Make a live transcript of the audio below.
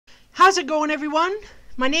How's it going, everyone?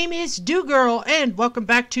 My name is Dieugirl, and welcome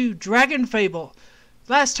back to Dragonfable.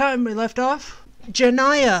 Last time we left off,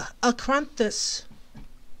 Janaya, Acranthus,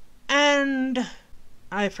 and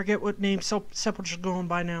I forget what name Sepulchre's going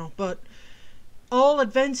by now, but all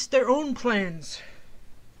advanced their own plans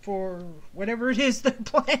for whatever it is they're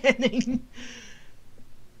planning.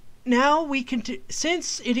 Now we can,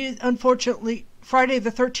 since it is unfortunately Friday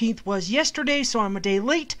the 13th was yesterday, so I'm a day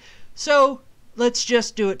late, so let's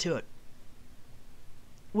just do it to it.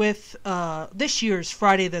 With this year's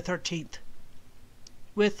Friday the 13th.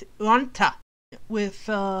 With Lanta. With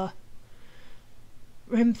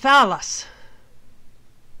Remphalos.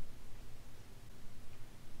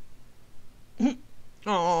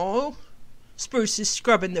 Oh, Spruce is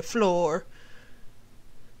scrubbing the floor.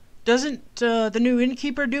 Doesn't the new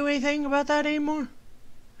innkeeper do anything about that anymore?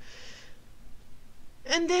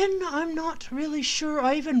 And then I'm not really sure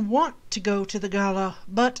I even want to go to the gala,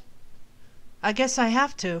 but I guess I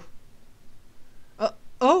have to.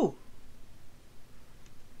 Oh.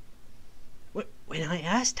 When I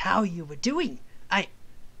asked how you were doing, I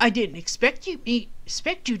didn't expect you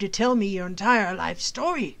to tell me your entire life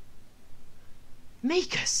story.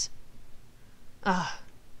 Makers.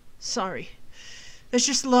 Sorry. There's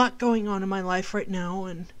just a lot going on in my life right now,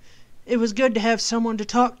 and it was good to have someone to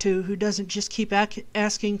talk to who doesn't just keep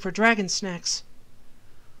asking for dragon snacks.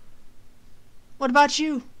 What about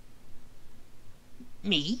you?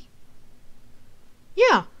 Me?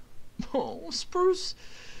 Yeah. Oh, Spruce.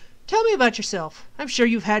 Tell me about yourself. I'm sure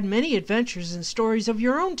you've had many adventures and stories of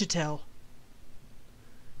your own to tell.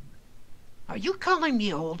 Are you calling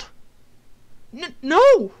me old?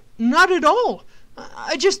 No, not at all.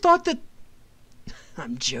 I just thought that...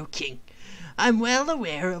 I'm joking. I'm well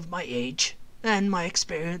aware of my age and my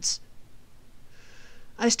experience.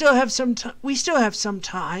 We still have some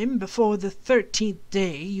time before the 13th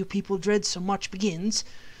day you people dread so much begins,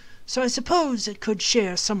 so I suppose I could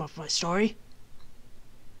share some of my story.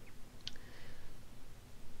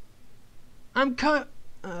 I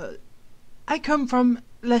come from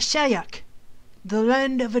Lashayak, the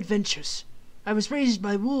land of adventures. I was raised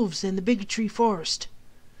by wolves in the Big Tree Forest.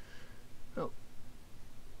 Oh.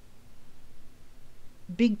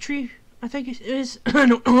 Big Tree, I think it is. I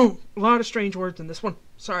don't know. A lot of strange words in this one.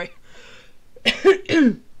 Sorry.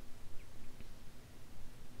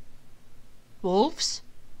 Wolves?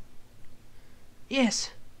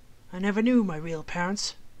 Yes. I never knew my real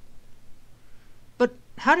parents. But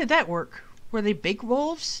how did that work? Were they big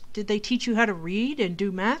wolves? Did they teach you how to read and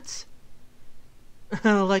do maths?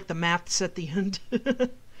 I like the maths at the end.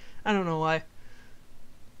 I don't know why.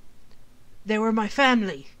 They were my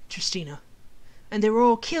family, Tristina. And they were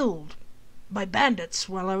all killed by bandits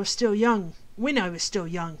when I was still young.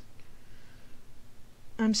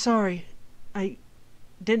 I'm sorry. I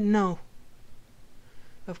didn't know.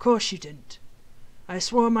 Of course you didn't. I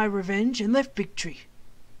swore my revenge and left Big Tree.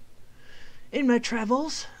 In my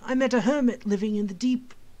travels, I met a hermit living in the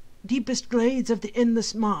deepest glades of the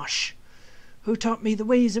endless marsh, who taught me the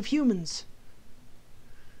ways of humans,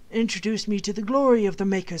 introduced me to the glory of the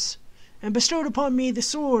Makers, and bestowed upon me the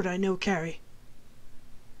sword I now carry.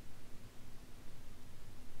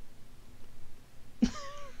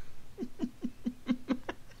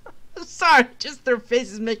 Sorry, just their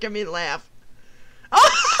faces making me laugh. And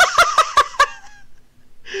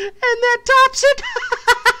that tops it.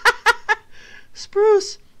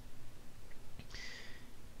 Spruce.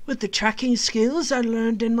 With the tracking skills I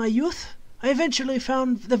learned in my youth, I eventually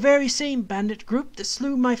found the very same bandit group that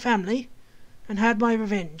slew my family and had my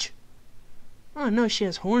revenge. Oh no, she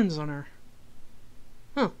has horns on her.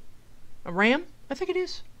 Huh. A ram? I think it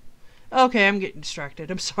is. Okay, I'm getting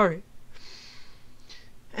distracted. I'm sorry.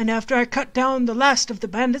 And after I cut down the last of the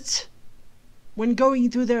bandits, when going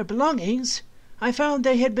through their belongings, I found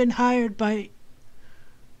they had been hired by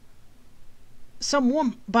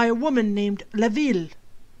a woman named Laville.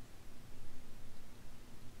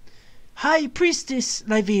 High Priestess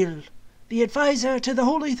Laville, the advisor to the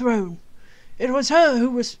Holy Throne. It was her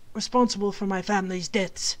who was responsible for my family's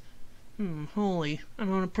deaths. Holy. I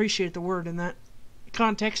don't appreciate the word in that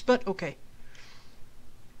context, but okay.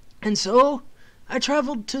 And so I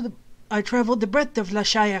traveled the breadth of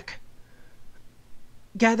Lashayak,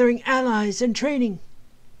 gathering allies and training,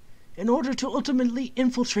 in order to ultimately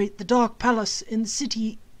infiltrate the Dark Palace in the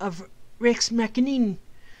city of Rex Machinin,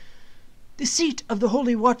 the seat of the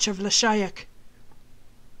Holy Watch of Lashayak.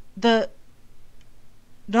 The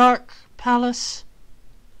Dark Palace.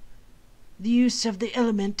 The use of the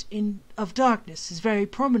element of darkness is very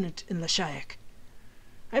prominent in Lashayak.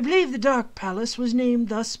 I believe the Dark Palace was named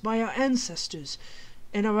thus by our ancestors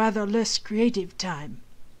in a rather less creative time.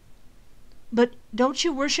 But don't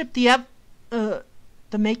you worship the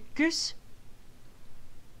makers?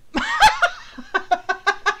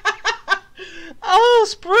 Oh,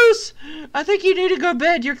 Spruce! I think you need to go to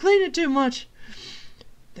bed. You're cleaning too much.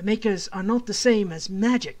 The makers are not the same as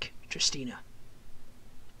magic, Tristina.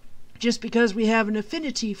 Just because we have an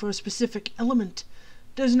affinity for a specific element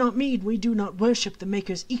does not mean we do not worship the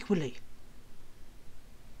makers equally.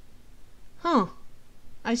 Huh.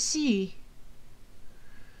 I see.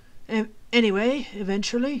 Anyway,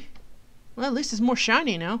 eventually... Well, at least it's more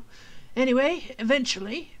shiny now. Anyway,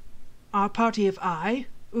 eventually, our party of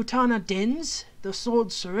Utana Dens, the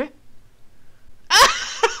sorcerer...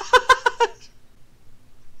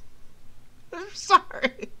 I'm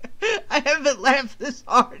sorry. I haven't laughed this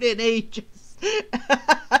hard in ages.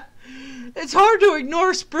 It's hard to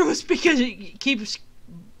ignore Spruce because it keeps...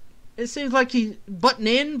 It seems like he's butting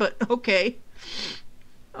in, but okay.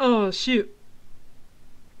 Oh, shoot.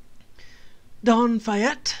 Don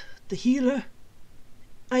Fayette, the healer,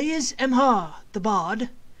 Aiz Emha, the bard,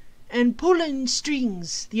 and Pulling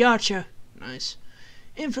Strings, the archer, nice,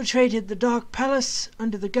 infiltrated the Dark Palace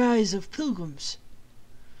under the guise of pilgrims.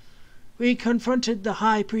 We confronted the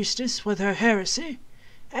High Priestess with her heresy,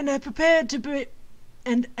 and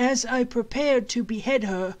as I prepared to behead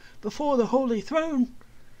her before the Holy Throne,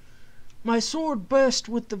 my sword burst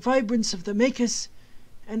with the vibrance of the Makers,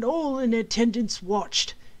 and all in attendance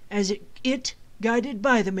watched as it, guided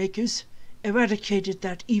by the Makers, eradicated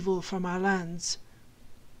that evil from our lands.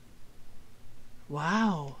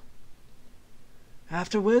 Wow.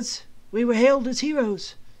 Afterwards, we were hailed as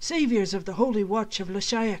heroes, saviors of the Holy Watch of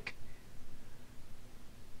Lashayak.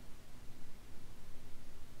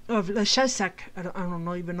 Of Lashasak, I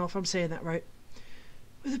don't even know if I'm saying that right.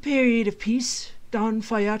 With a period of peace, Don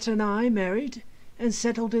Fayat and I married and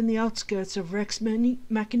settled in the outskirts of Rex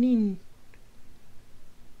Macanin.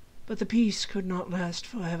 But the peace could not last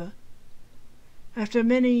forever. After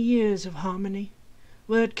many years of harmony,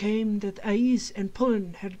 word came that Aiz and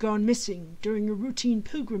Pullen had gone missing during a routine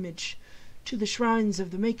pilgrimage to the shrines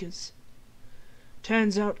of the Makers.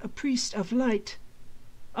 Turns out a priest of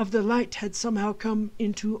the light had somehow come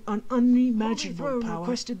into an unimaginable power,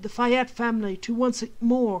 requested the Fayat family to once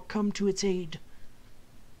more come to its aid.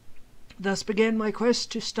 Thus began my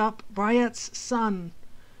quest to stop Bryat's son,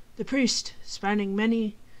 the priest, spanning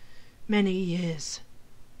many, many years.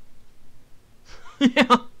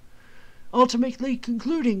 Yeah. Ultimately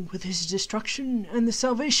concluding with his destruction and the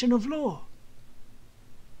salvation of Law.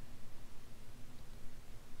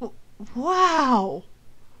 Wow!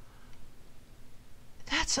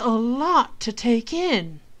 That's a lot to take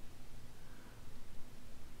in.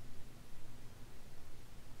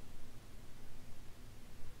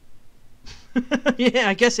 Yeah,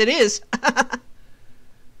 I guess it is.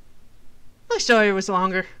 My story was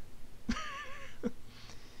longer.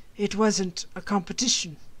 It wasn't a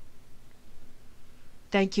competition.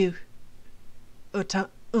 Thank you,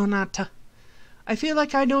 Onata. I feel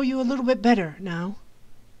like I know you a little bit better now.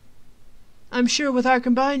 I'm sure with our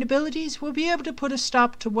combined abilities, we'll be able to put a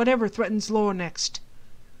stop to whatever threatens Lore next.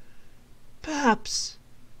 Perhaps.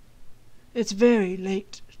 It's very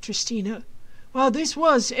late, Tristina. While this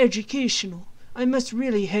was educational, I must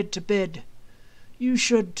really head to bed. You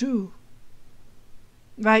should too.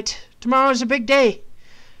 Right. Tomorrow's a big day.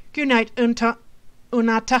 Good night, Onata.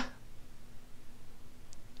 Uanta.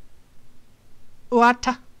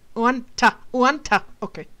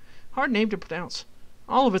 Okay. Hard name to pronounce.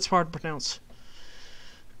 All of it's hard to pronounce.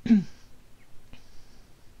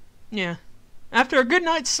 Yeah. After a good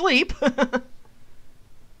night's sleep.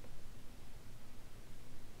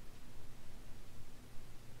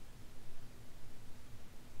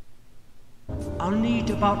 I'll need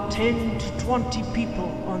about 10 to 20 people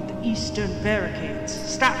on the eastern barricades.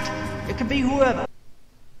 Stat! It can be whoever.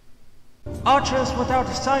 Archers without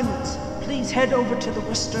assignments, please head over to the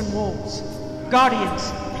western walls.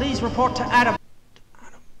 Guardians, please report to Adam.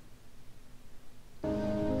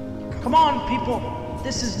 Come on, people.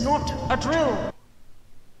 This is not a drill.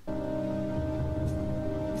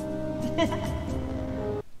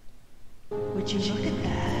 Would you look at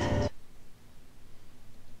that?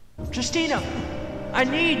 Tristina! I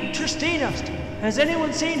need Tristina! Has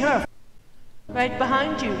anyone seen her? Right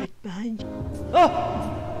behind you. Right behind you.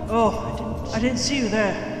 Oh, I didn't see you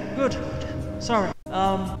there. Good. Sorry.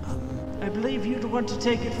 I believe you'd want to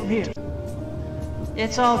take it from here.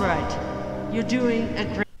 It's all right. You're doing a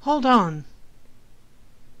great... Hold on.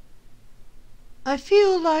 I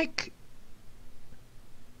feel like...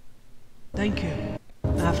 Thank you.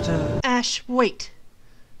 After... Ash, wait.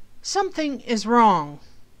 Something is wrong.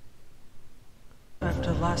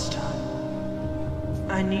 After last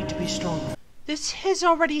time, I need to be stronger. This has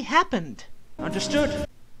already happened. Understood.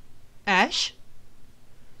 Ash?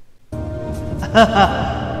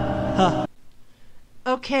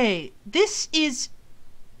 Okay, this is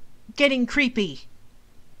getting creepy.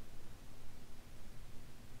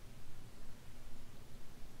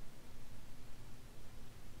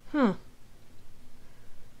 Huh.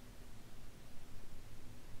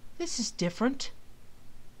 This is different.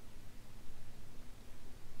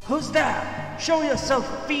 Who's there? Show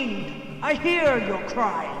yourself, fiend! I hear your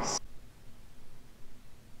cries!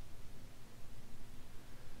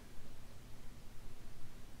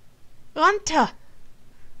 Anta!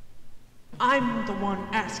 I'm the one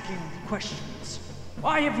asking the questions.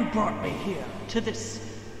 Why have you brought me here, to this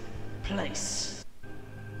place?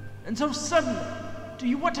 And so suddenly, do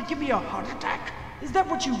you want to give me a heart attack? Is that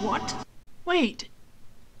what you want? Wait.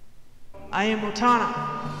 I am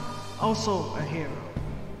Otana, also a hero,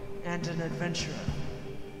 and an adventurer.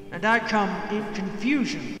 And I come in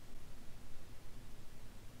confusion.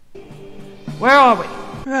 Where are we?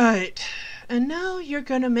 Right. And now you're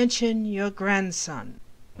gonna mention your grandson.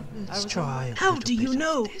 Let's try. How do you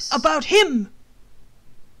know about him?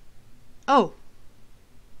 Oh.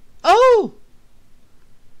 Oh!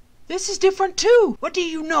 This is different too. What do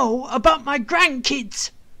you know about my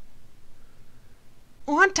grandkids?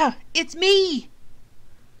 Wanta, it's me.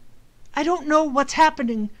 I don't know what's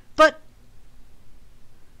happening, but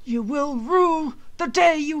you will rue the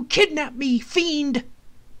day you kidnap me, fiend.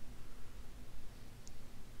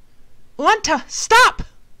 Wanta, stop!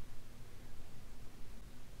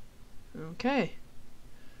 Okay.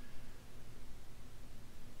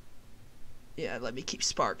 Yeah, let me keep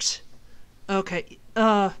Sparks. Okay.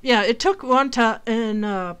 Yeah, it took Wanta and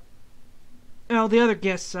the other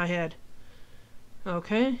guests I had.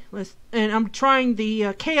 Okay, and I'm trying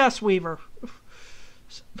the Chaos Weaver.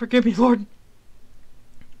 Forgive me, Lord.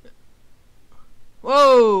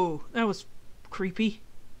 Whoa, that was creepy.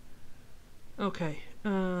 Okay,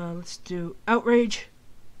 let's do Outrage.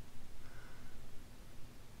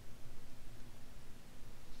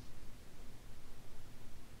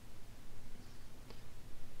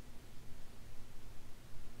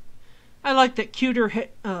 I like that cuter.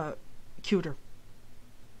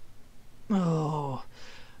 Oh.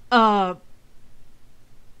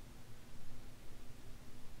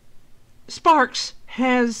 Sparks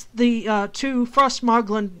has the two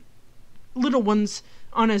Frostmoglin little ones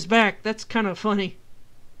on his back. That's kind of funny.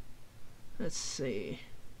 Let's see.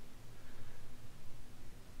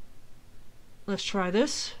 Let's try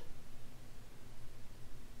this.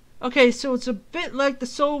 Okay, so it's a bit like the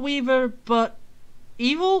Soul Weaver, but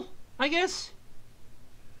evil, I guess?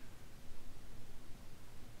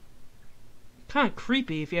 Kind of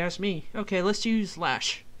creepy, if you ask me. Okay, let's use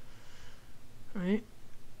Lash. Alright.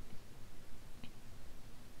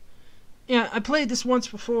 Yeah, I played this once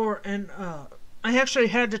before, and I actually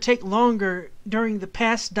had to take longer during the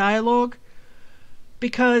past dialogue,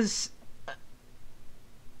 because...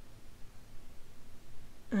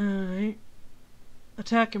 Alright.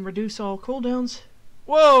 Attack and reduce all cooldowns.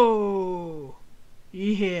 Whoa!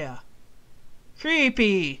 Yeah.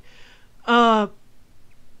 Creepy!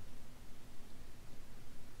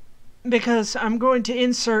 Because I'm going to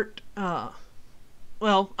insert,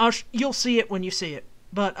 well, you'll see it when you see it.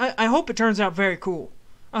 But I hope it turns out very cool.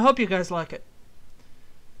 I hope you guys like it.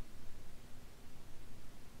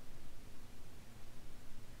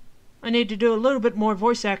 I need to do a little bit more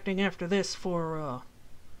voice acting after this for,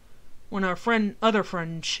 when our other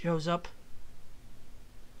friend shows up.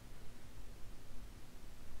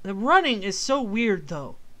 The running is so weird,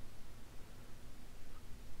 though.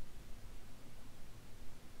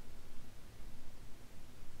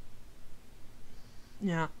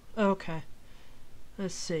 Yeah, okay.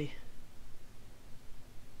 Let's see.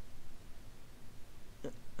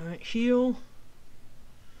 Alright, heal.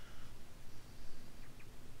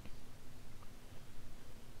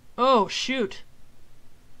 Oh, shoot.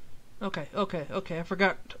 Okay. I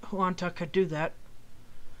forgot Wanta could do that.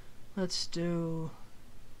 Let's do...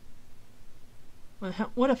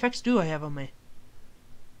 What effects do I have on me?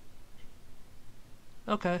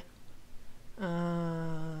 Okay.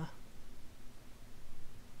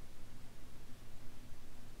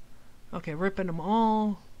 Okay, ripping them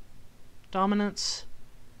all. Dominance.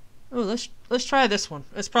 Oh, let's try this one.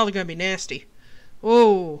 It's probably gonna be nasty.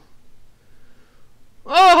 Whoa.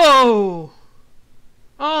 Oh!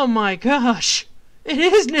 Oh my gosh! It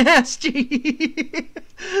is nasty!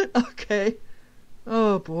 Okay.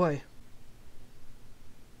 Oh boy.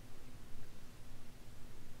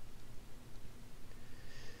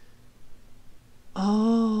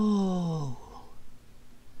 Oh.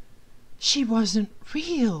 She wasn't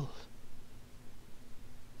real.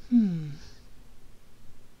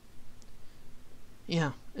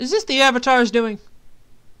 Yeah. Is this the avatars doing?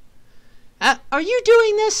 Are you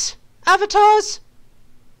doing this, avatars?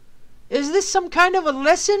 Is this some kind of a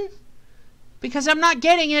lesson? Because I'm not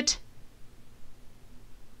getting it.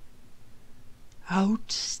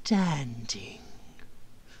 Outstanding.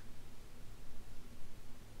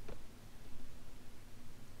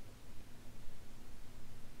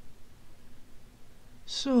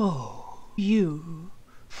 So, you,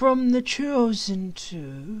 from the chosen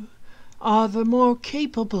two, are the more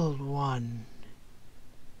capable one.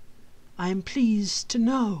 I am pleased to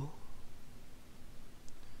know.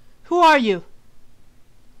 Who are you?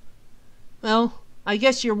 Well, I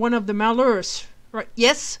guess you're one of the Malurus, right?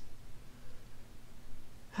 Yes?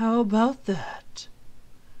 How about that?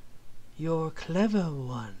 You're a clever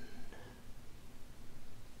one.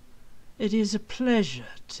 It is a pleasure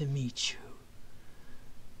to meet you.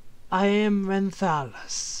 I am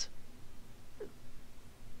Renthalis.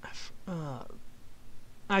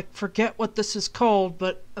 I forget what this is called,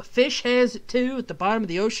 but a fish has it too at the bottom of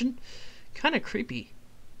the ocean. Kind of creepy.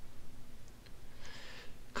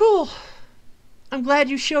 Cool. I'm glad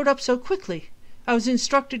you showed up so quickly. I was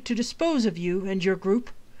instructed to dispose of you and your group.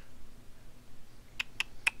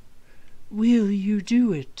 Will you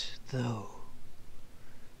do it, though?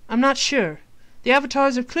 I'm not sure. The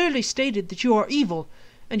avatars have clearly stated that you are evil,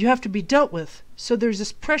 and you have to be dealt with, so there's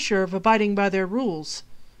this pressure of abiding by their rules.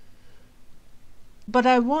 But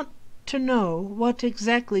I want to know what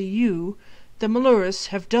exactly you, the Malurus,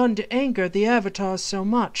 have done to anger the avatars so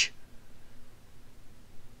much.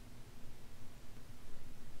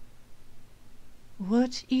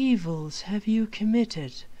 What evils have you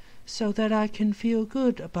committed, so that I can feel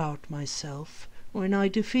good about myself when I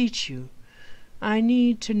defeat you? I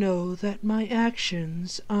need to know that my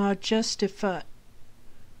actions are justified.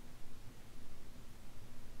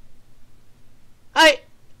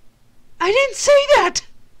 I didn't say that!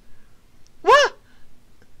 What?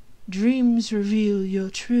 Dreams reveal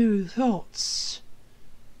your true thoughts.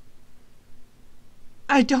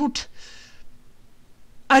 I don't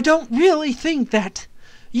really think that.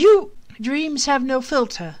 Dreams have no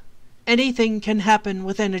filter. Anything can happen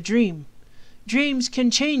within a dream. Dreams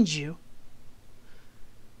can change you.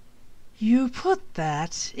 You put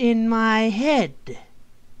that in my head.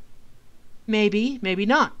 Maybe, maybe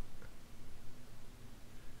not.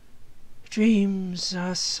 Dreams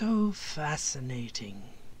are so fascinating,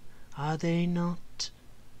 are they not?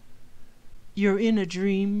 You're in a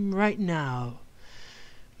dream right now.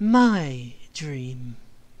 My dream.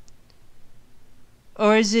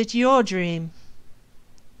 Or is it your dream?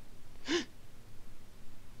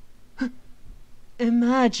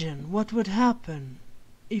 Imagine what would happen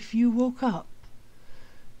if you woke up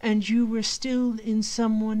and you were still in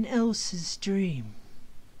someone else's dream.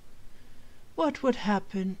 What would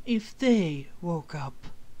happen if they woke up?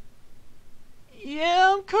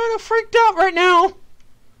 Yeah, I'm kind of freaked out right now.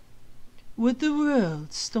 Would the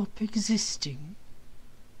world stop existing?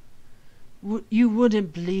 You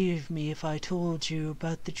wouldn't believe me if I told you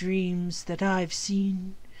about the dreams that I've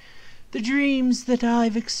seen, the dreams that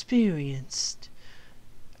I've experienced.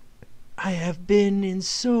 I have been in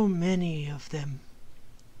so many of them.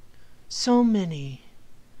 So many.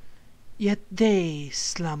 Yet they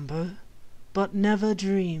slumber, but never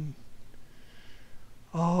dream.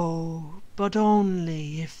 Oh, but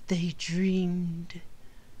only if they dreamed.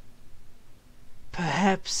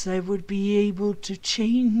 Perhaps I would be able to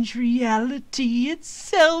change reality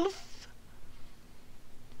itself.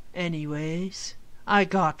 Anyways, I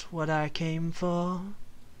got what I came for.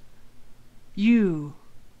 You.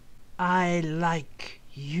 I like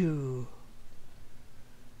you.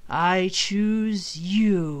 I choose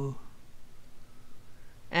you.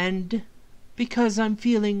 And because I'm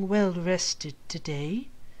feeling well rested today,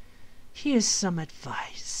 here's some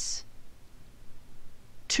advice.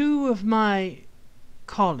 2 of my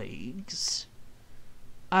colleagues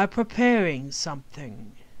are preparing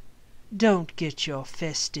something. Don't get your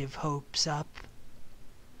festive hopes up.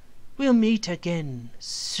 We'll meet again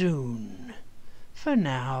soon. For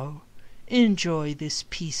now, enjoy this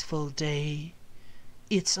peaceful day.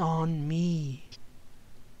 It's on me.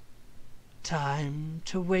 Time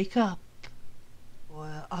to wake up.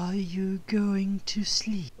 Or are you going to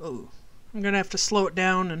sleep? Oh, I'm gonna have to slow it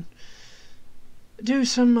down and do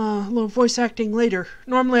some little voice acting later.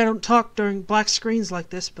 Normally I don't talk during black screens like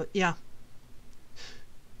this, but yeah.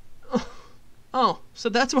 Oh, so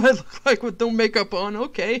that's what I look like with no makeup on.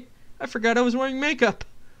 Okay, I forgot I was wearing makeup.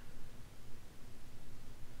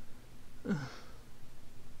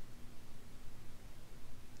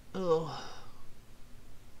 Oh.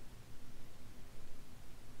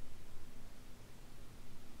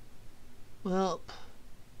 Well,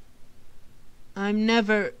 I'm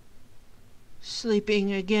never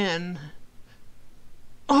sleeping again.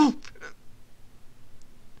 Oh!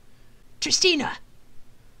 Tristina!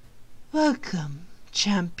 Welcome,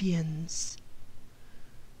 champions.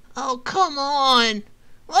 Oh, come on!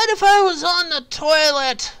 What if I was on the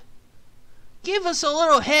toilet? Give us a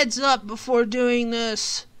little heads up before doing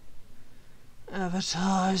this.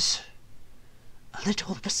 Avatars. A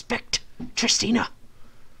little respect, Tristina.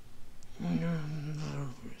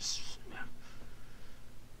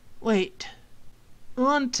 Wait.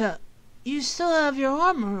 Anta, you still have your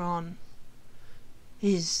armor on.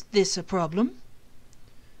 Is this a problem?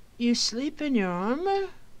 You sleep in your armor?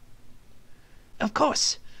 Of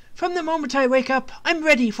course. From the moment I wake up, I'm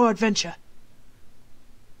ready for adventure.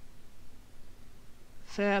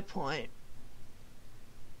 Fair point.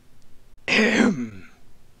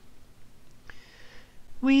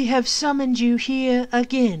 We have summoned you here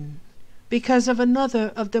again because of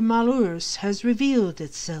another of the malheurs has revealed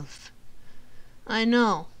itself. I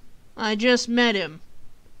know. I just met him.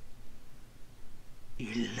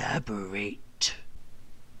 Elaborate.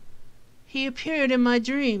 He appeared in my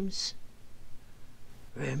dreams.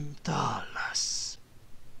 Remthalas.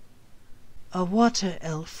 A water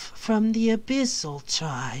elf from the Abyssal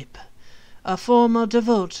tribe. A former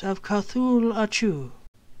devote of Cthulhu Achu.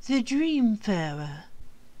 The Dreamfarer.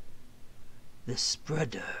 The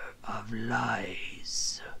spreader of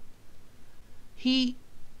lies. He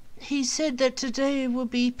said that today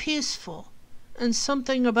would be peaceful, and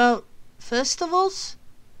something about festivals?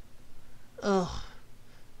 Ugh,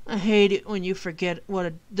 I hate it when you forget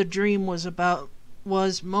what the dream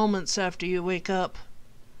was moments after you wake up.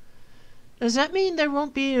 Does that mean there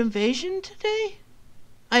won't be an invasion today?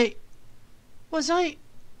 Was I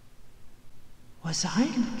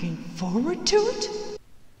looking forward to it?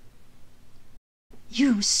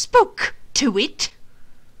 You spoke to it?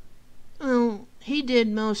 Well, he did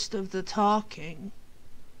most of the talking.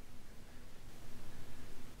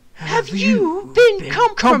 Have you been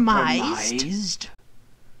compromised?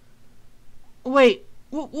 Wait,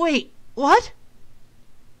 what?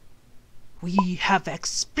 We have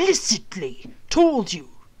explicitly told you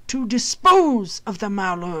to dispose of the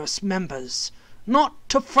Malheurs members, not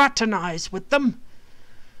to fraternize with them.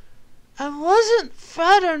 I wasn't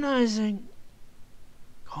fraternizing.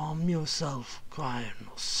 Calm yourself,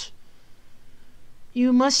 Kryanos.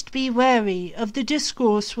 You must be wary of the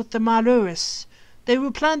discourse with the Malheurs. They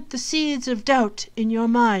will plant the seeds of doubt in your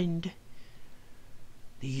mind.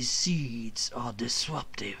 These seeds are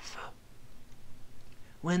disruptive.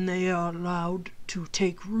 When they are allowed to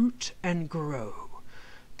take root and grow,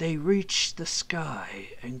 they reach the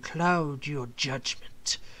sky and cloud your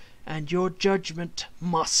judgment, and your judgment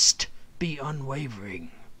must be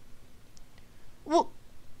unwavering. Well,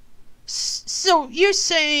 so you're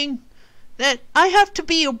saying that I have to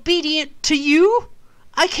be obedient to you?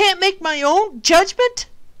 I can't make my own judgment?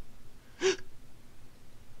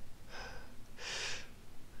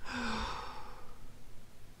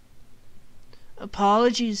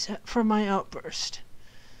 Apologies for my outburst.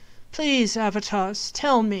 Please, avatars,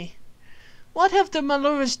 tell me, what have the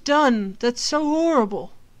Malheurs done that's so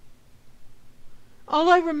horrible? All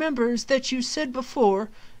I remember is that you said before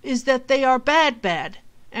is that they are bad,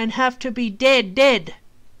 and have to be dead.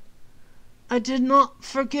 I did not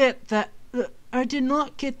forget that. I did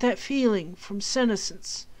not get that feeling from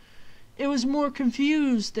senescence. It was more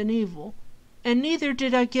confused than evil, and neither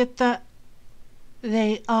did I get that.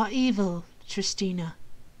 They are evil, Tristina.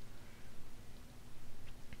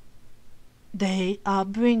 They are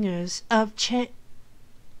bringers of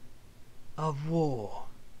war.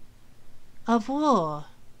 Of war.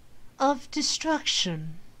 Of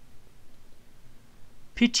destruction.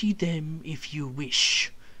 Pity them if you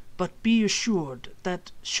wish, but be assured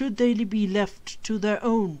that should they be left to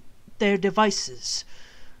their devices,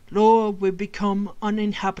 Lore will become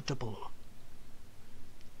uninhabitable.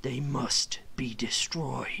 They must be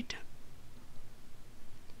destroyed.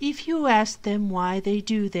 If you ask them why they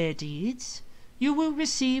do their deeds, you will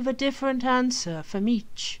receive a different answer from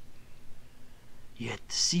each. Yet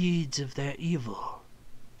the seeds of their evil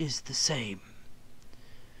is the same.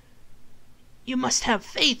 You must have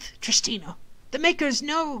faith, Tristina. The Makers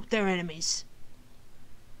know their enemies.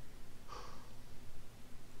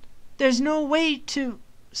 There's no way to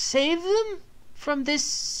save them from this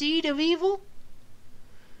seed of evil?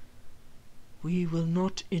 We will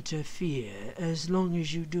not interfere as long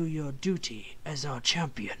as you do your duty as our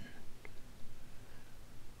champion.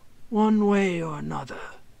 One way or another,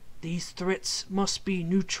 these threats must be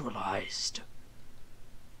neutralized.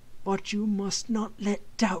 But you must not let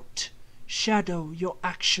doubt shadow your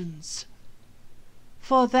actions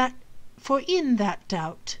For in that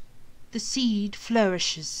doubt the seed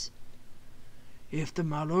flourishes. If the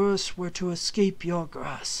Malurus were to escape your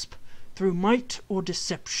grasp through might or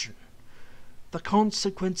deception, the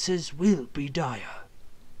consequences will be dire.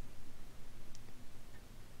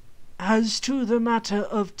 As to the matter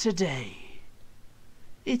of today,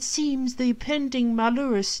 it seems the pending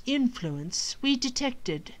Malurus influence we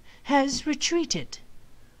detected has retreated.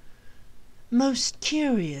 Most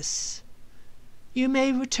curious. You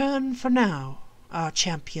may return for now, our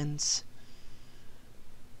champions.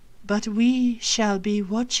 But we shall be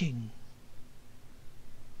watching.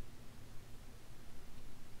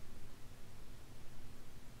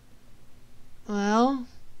 Well,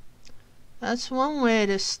 that's one way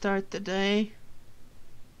to start the day.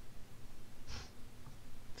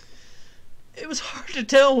 It was hard to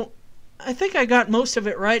tell. I think I got most of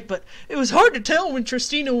it right, but it was hard to tell when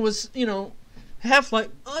Tristina was, half like,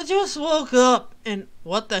 I just woke up, and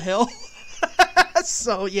what the hell?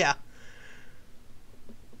 So, yeah.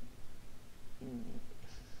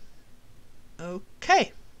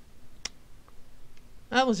 Okay.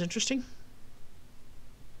 That was interesting.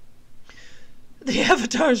 The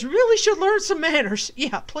avatars really should learn some manners.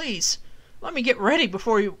 Yeah, please. Let me get ready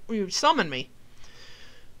before you summon me.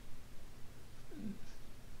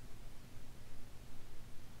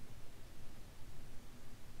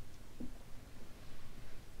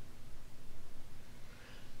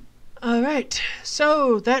 Alright,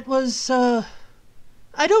 so that was, I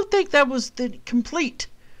don't think that was the complete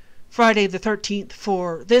Friday the 13th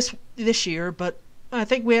for this year, but I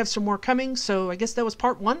think we have some more coming, so I guess that was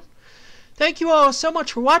part 1. Thank you all so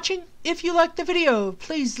much for watching. If you liked the video,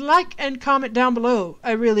 please like and comment down below.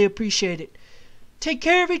 I really appreciate it. Take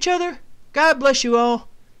care of each other. God bless you all.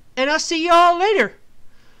 And I'll see you all later.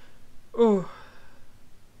 Oh.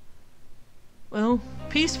 Well,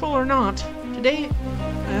 peaceful or not, today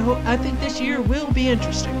I think this year will be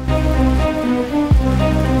interesting.